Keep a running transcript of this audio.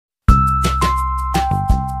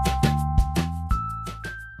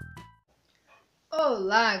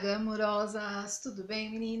Olá, glamurosas! Tudo bem,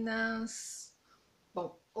 meninas?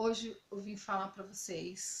 Bom, hoje eu vim falar para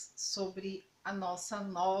vocês sobre a nossa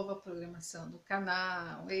nova programação do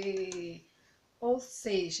canal. Ou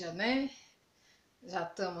seja, né? Já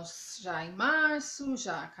estamos em março,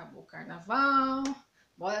 já acabou o carnaval.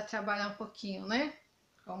 Bora trabalhar um pouquinho, né?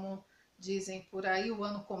 Como dizem por aí, o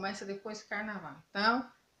ano começa depois do carnaval. Então,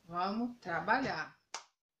 vamos trabalhar.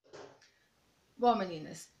 Bom,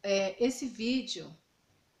 meninas, esse vídeo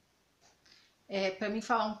para mim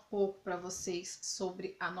falar um pouco para vocês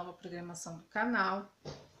sobre a nova programação do canal,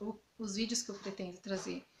 os vídeos que eu pretendo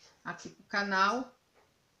trazer aqui pro canal.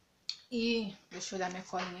 E deixa eu olhar minha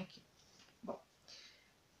colinha aqui. Bom,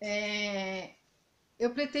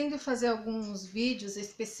 eu pretendo fazer alguns vídeos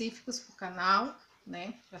específicos pro canal,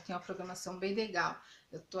 né? Já tem uma programação bem legal.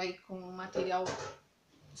 Eu tô aí com um material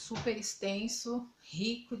super extenso,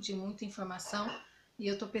 rico de muita informação. E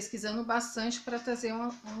eu tô pesquisando bastante para trazer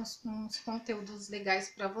uns conteúdos legais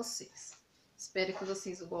para vocês. Espero que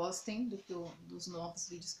vocês gostem dos novos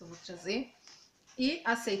vídeos que eu vou trazer. E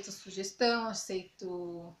aceito sugestão,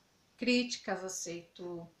 aceito críticas,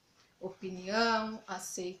 aceito opinião,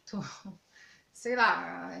 aceito, sei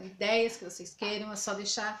lá, ideias que vocês queiram. É só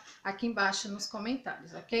deixar aqui embaixo nos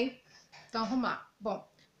comentários, ok? Então, vamos lá. Bom,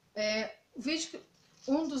 o vídeo,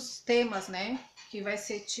 um dos temas, né, que vai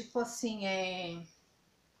ser tipo assim,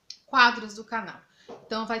 quadros do canal.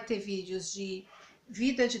 Então vai ter vídeos de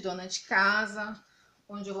vida de dona de casa,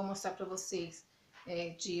 onde eu vou mostrar para vocês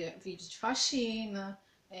vídeos de faxina,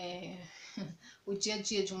 o dia a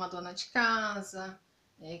dia de uma dona de casa,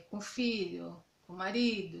 com filho, com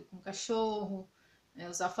marido, com cachorro,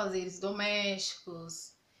 os afazeres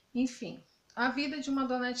domésticos, enfim, a vida de uma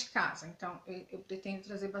dona de casa. Então eu pretendo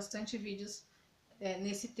trazer bastante vídeos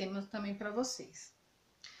nesse tema também para vocês.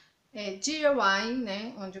 DIY,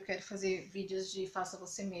 né, onde eu quero fazer vídeos de faça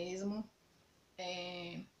você mesmo.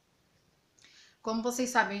 Como vocês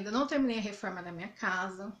sabem, ainda não terminei a reforma da minha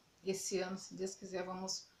casa. Esse ano, se Deus quiser,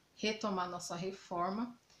 vamos retomar nossa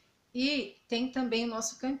reforma. E tem também o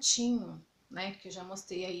nosso cantinho, né, que eu já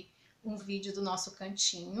mostrei aí um vídeo do nosso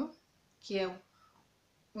cantinho, que é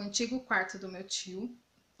o antigo quarto do meu tio,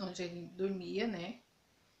 onde ele dormia, né.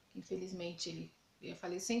 Infelizmente ele ia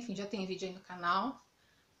falecer, enfim, já tem vídeo aí no canal.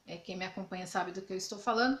 Quem me acompanha sabe do que eu estou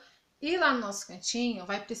falando. E lá no nosso cantinho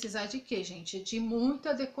vai precisar de quê, gente? De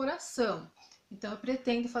muita decoração. Então eu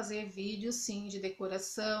pretendo fazer vídeos sim de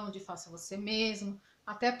decoração, de faça você mesmo,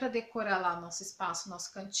 até para decorar lá nosso espaço,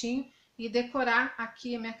 nosso cantinho, e decorar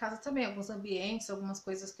aqui a minha casa também, alguns ambientes, algumas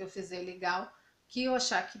coisas que eu fizer legal, que eu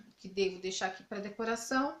achar que devo deixar aqui para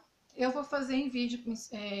decoração, eu vou fazer em vídeo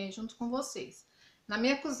junto com vocês. Na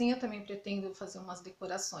minha cozinha também pretendo fazer umas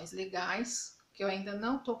decorações legais, que eu ainda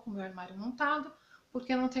não tô com o meu armário montado,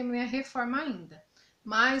 porque eu não terminei a reforma ainda.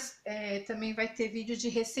 Mas também vai ter vídeo de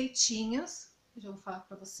receitinhas, que eu já vou falar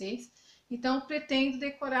para vocês. Então, pretendo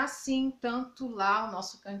decorar sim, tanto lá o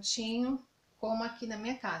nosso cantinho, como aqui na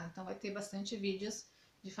minha casa. Então, vai ter bastante vídeos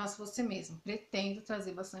de faça você mesmo. Pretendo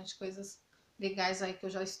trazer bastante coisas legais aí que eu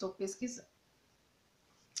já estou pesquisando.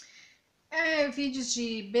 Vídeos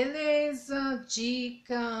de beleza,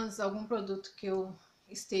 dicas, algum produto que eu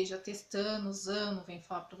esteja testando, usando, venho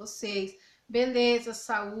falar para vocês. Beleza,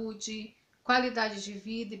 saúde, qualidade de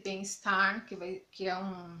vida e bem-estar, que é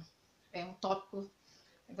um tópico,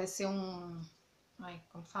 vai ser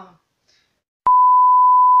como fala?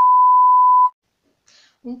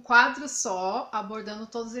 Um quadro só abordando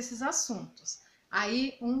todos esses assuntos.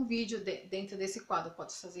 Aí um vídeo dentro desse quadro eu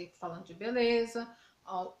posso fazer falando de beleza,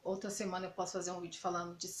 outra semana eu posso fazer um vídeo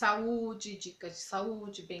falando de saúde, dicas de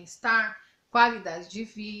saúde, bem-estar, qualidade de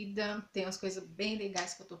vida. Tem umas coisas bem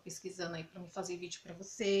legais que eu tô pesquisando aí para me fazer vídeo para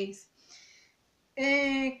vocês.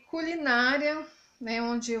 Culinária, né,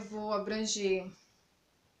 onde eu vou abranger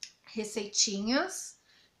receitinhas.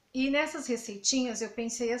 E nessas receitinhas eu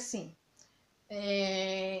pensei assim,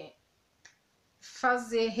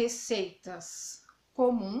 fazer receitas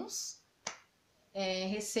comuns,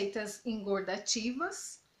 receitas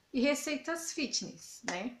engordativas e receitas fitness,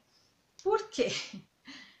 né? Por quê?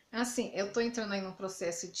 Assim, eu tô entrando aí num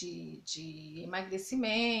processo de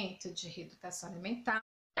emagrecimento, de reeducação alimentar,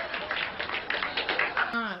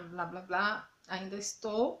 blá blá blá. Ainda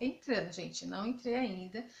estou entrando, gente, não entrei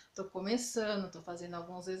ainda, tô começando, tô fazendo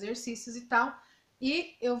alguns exercícios e tal.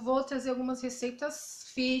 E eu vou trazer algumas receitas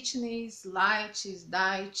fitness, lights,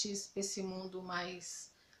 diets, pra esse mundo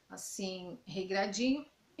mais, assim, regradinho.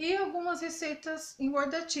 E algumas receitas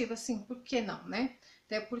engordativas, assim, por que não, né?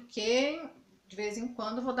 Até porque, de vez em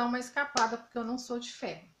quando, eu vou dar uma escapada, porque eu não sou de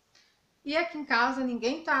ferro. E aqui em casa,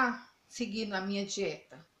 ninguém tá seguindo a minha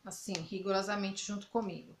dieta. assim, rigorosamente junto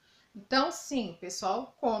comigo. Então, sim, o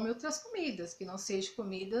pessoal come outras comidas, que não sejam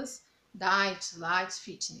comidas diet, light,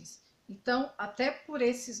 fitness. Então, até por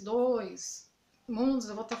esses dois mundos,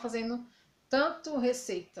 eu vou estar fazendo tanto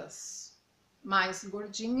receitas mais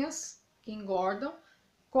gordinhas, que engordam,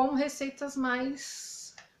 como receitas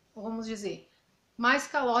mais, vamos dizer, mais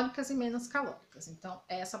calóricas e menos calóricas. Então,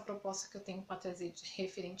 é essa a proposta que eu tenho para trazer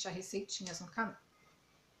referente a receitinhas no canal.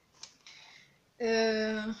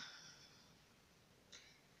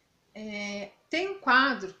 Tem um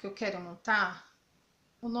quadro que eu quero montar,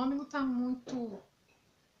 o nome não tá muito,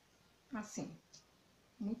 assim,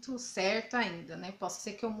 muito certo ainda, né? Posso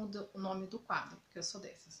ser que eu mude o nome do quadro, porque eu sou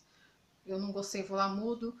dessas. Eu não gostei, vou lá,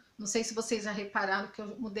 mudo. Não sei se vocês já repararam que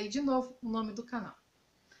eu mudei de novo o nome do canal.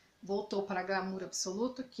 Voltou para Glamour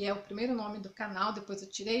Absoluto, que é o primeiro nome do canal, depois eu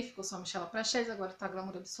tirei, ficou só Michela Prachedes, agora tá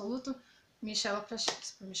Glamour Absoluto, Michela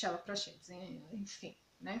Prachedes, enfim,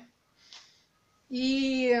 né?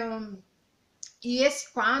 E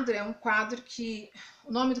esse quadro é um quadro que,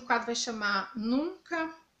 o nome do quadro vai chamar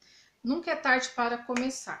Nunca é Tarde para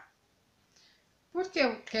Começar. Por que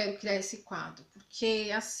eu quero criar esse quadro?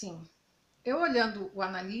 Porque, assim, eu olhando o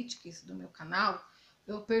Analytics do meu canal,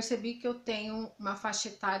 eu percebi que eu tenho uma faixa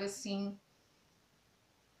etária, assim,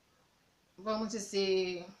 vamos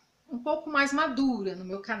dizer, um pouco mais madura no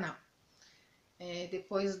meu canal.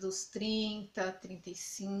 Depois dos 30,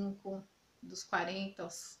 35, dos 40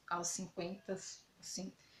 aos 50,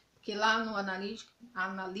 assim. Porque lá no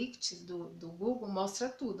Analytics do Google mostra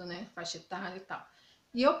tudo, né? Faixa etária e tal.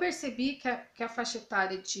 E eu percebi que a faixa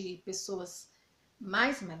etária de pessoas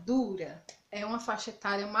mais madura é uma faixa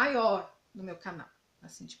etária maior no meu canal.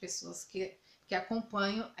 Assim, de pessoas que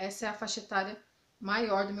acompanham, essa é a faixa etária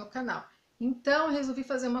maior do meu canal. Então, eu resolvi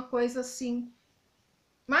fazer uma coisa assim,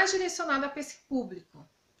 mais direcionada para esse público,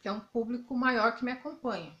 que é um público maior que me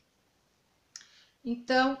acompanha.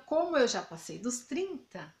 Então, como eu já passei dos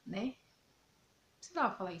 30, né? Não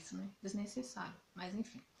precisava falar isso, né? Desnecessário, mas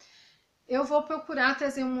enfim. Eu vou procurar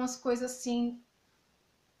trazer umas coisas assim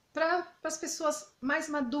para as pessoas mais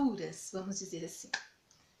maduras, vamos dizer assim,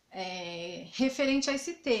 referente a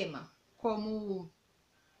esse tema, como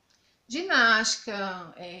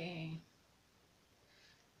ginástica,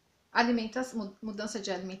 mudança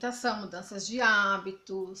de alimentação, mudanças de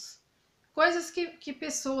hábitos, coisas que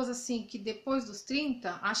pessoas assim, que depois dos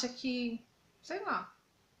 30 acha que, sei lá,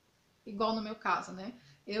 igual no meu caso, né?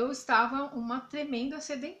 Eu estava uma tremenda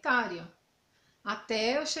sedentária.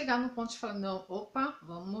 Até eu chegar no ponto de falar, não, opa,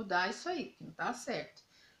 vamos mudar isso aí, que não tá certo.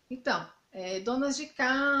 Então, donas de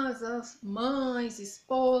casa, mães,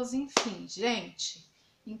 esposas, enfim, gente,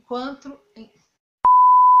 enquanto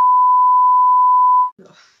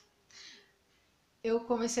eu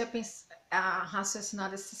comecei a pensar, a raciocinar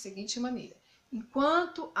dessa seguinte maneira: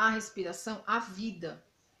 enquanto há respiração, há vida.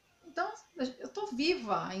 Então, eu tô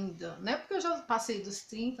viva ainda, não é porque eu já passei dos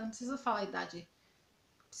 30, não precisa falar a idade.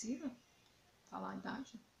 Precisa falar a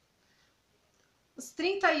idade? Os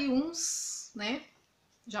 31, né?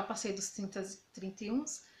 Já passei dos 30, 31,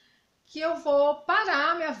 que eu vou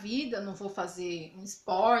parar minha vida, não vou fazer um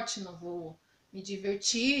esporte, não vou me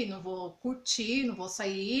divertir, não vou curtir, não vou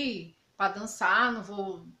sair para dançar, não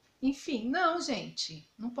vou. Enfim, não, gente,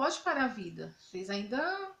 não pode parar a vida.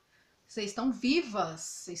 Vocês estão vivas,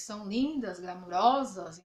 vocês são lindas,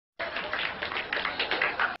 glamurosas.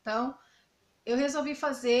 Então, eu resolvi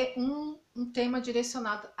fazer um tema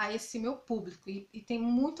direcionado a esse meu público. E tem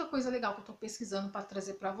muita coisa legal que eu estou pesquisando para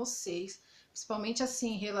trazer para vocês, principalmente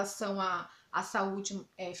assim em relação à saúde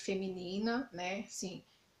feminina, né? Assim,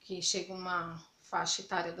 que chega uma faixa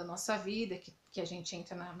etária da nossa vida, que a gente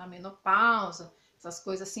entra na menopausa, essas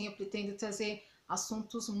coisas assim. Eu pretendo trazer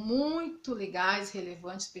assuntos muito legais,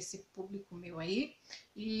 relevantes para esse público meu aí.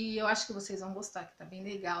 E eu acho que vocês vão gostar, que tá bem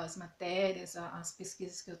legal as matérias, as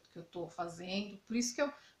pesquisas que eu tô fazendo. Por isso que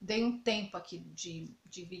eu dei um tempo aqui de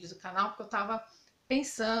vídeos do canal, porque eu tava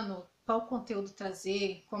pensando qual conteúdo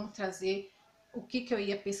trazer, como trazer, o que eu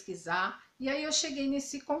ia pesquisar. E aí eu cheguei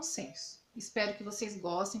nesse consenso. Espero que vocês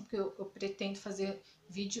gostem, porque eu pretendo fazer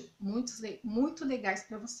vídeos muito legais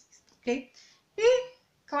para vocês, ok? E,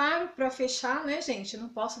 claro, para fechar, né, gente, eu não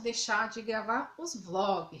posso deixar de gravar os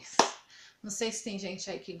vlogs. Não sei se tem gente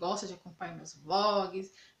aí que gosta de acompanhar meus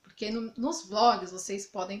vlogs, porque nos vlogs vocês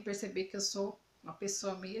podem perceber que eu sou uma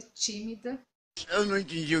pessoa meio tímida. Eu não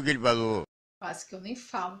entendi o que ele falou. Quase que eu nem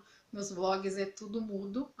falo. Meus vlogs é tudo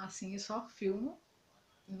mudo, assim eu só filmo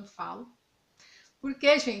e não falo.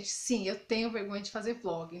 Porque, gente, sim, eu tenho vergonha de fazer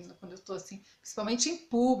vlog, né? Quando eu tô assim, principalmente em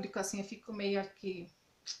público, assim, eu fico meio aqui,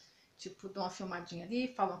 tipo, dou uma filmadinha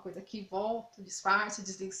ali, falo uma coisa aqui, volto, disfarço,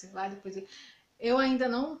 desligo o celular, depois eu ainda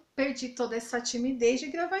não perdi toda essa timidez de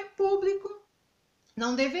gravar em público.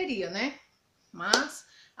 Não deveria, né? Mas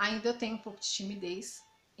ainda eu tenho um pouco de timidez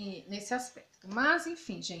nesse aspecto. Mas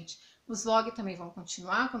enfim, gente, os vlogs também vão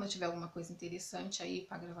continuar. Quando eu tiver alguma coisa interessante aí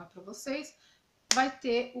para gravar para vocês, vai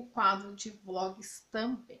ter o quadro de vlogs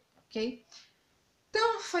também, ok?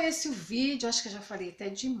 Então foi esse o vídeo. Acho que eu já falei até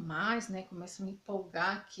demais, né? Começo a me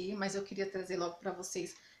empolgar aqui, mas eu queria trazer logo para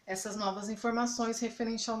vocês essas novas informações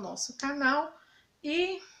referente ao nosso canal.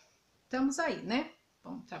 E estamos aí, né?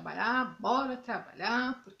 Vamos trabalhar, bora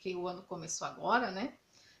trabalhar, porque o ano começou agora, né?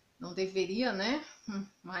 Não deveria, né?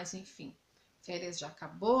 Mas enfim, férias já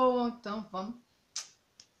acabou, então vamos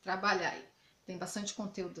trabalhar aí. Tem bastante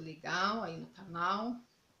conteúdo legal aí no canal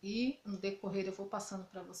e no decorrer eu vou passando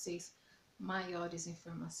para vocês maiores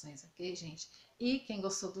informações, ok, gente? E quem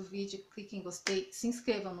gostou do vídeo, clique em gostei, se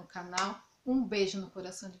inscreva no canal. Um beijo no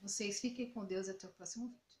coração de vocês, fiquem com Deus e até o próximo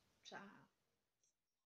vídeo. Tchau!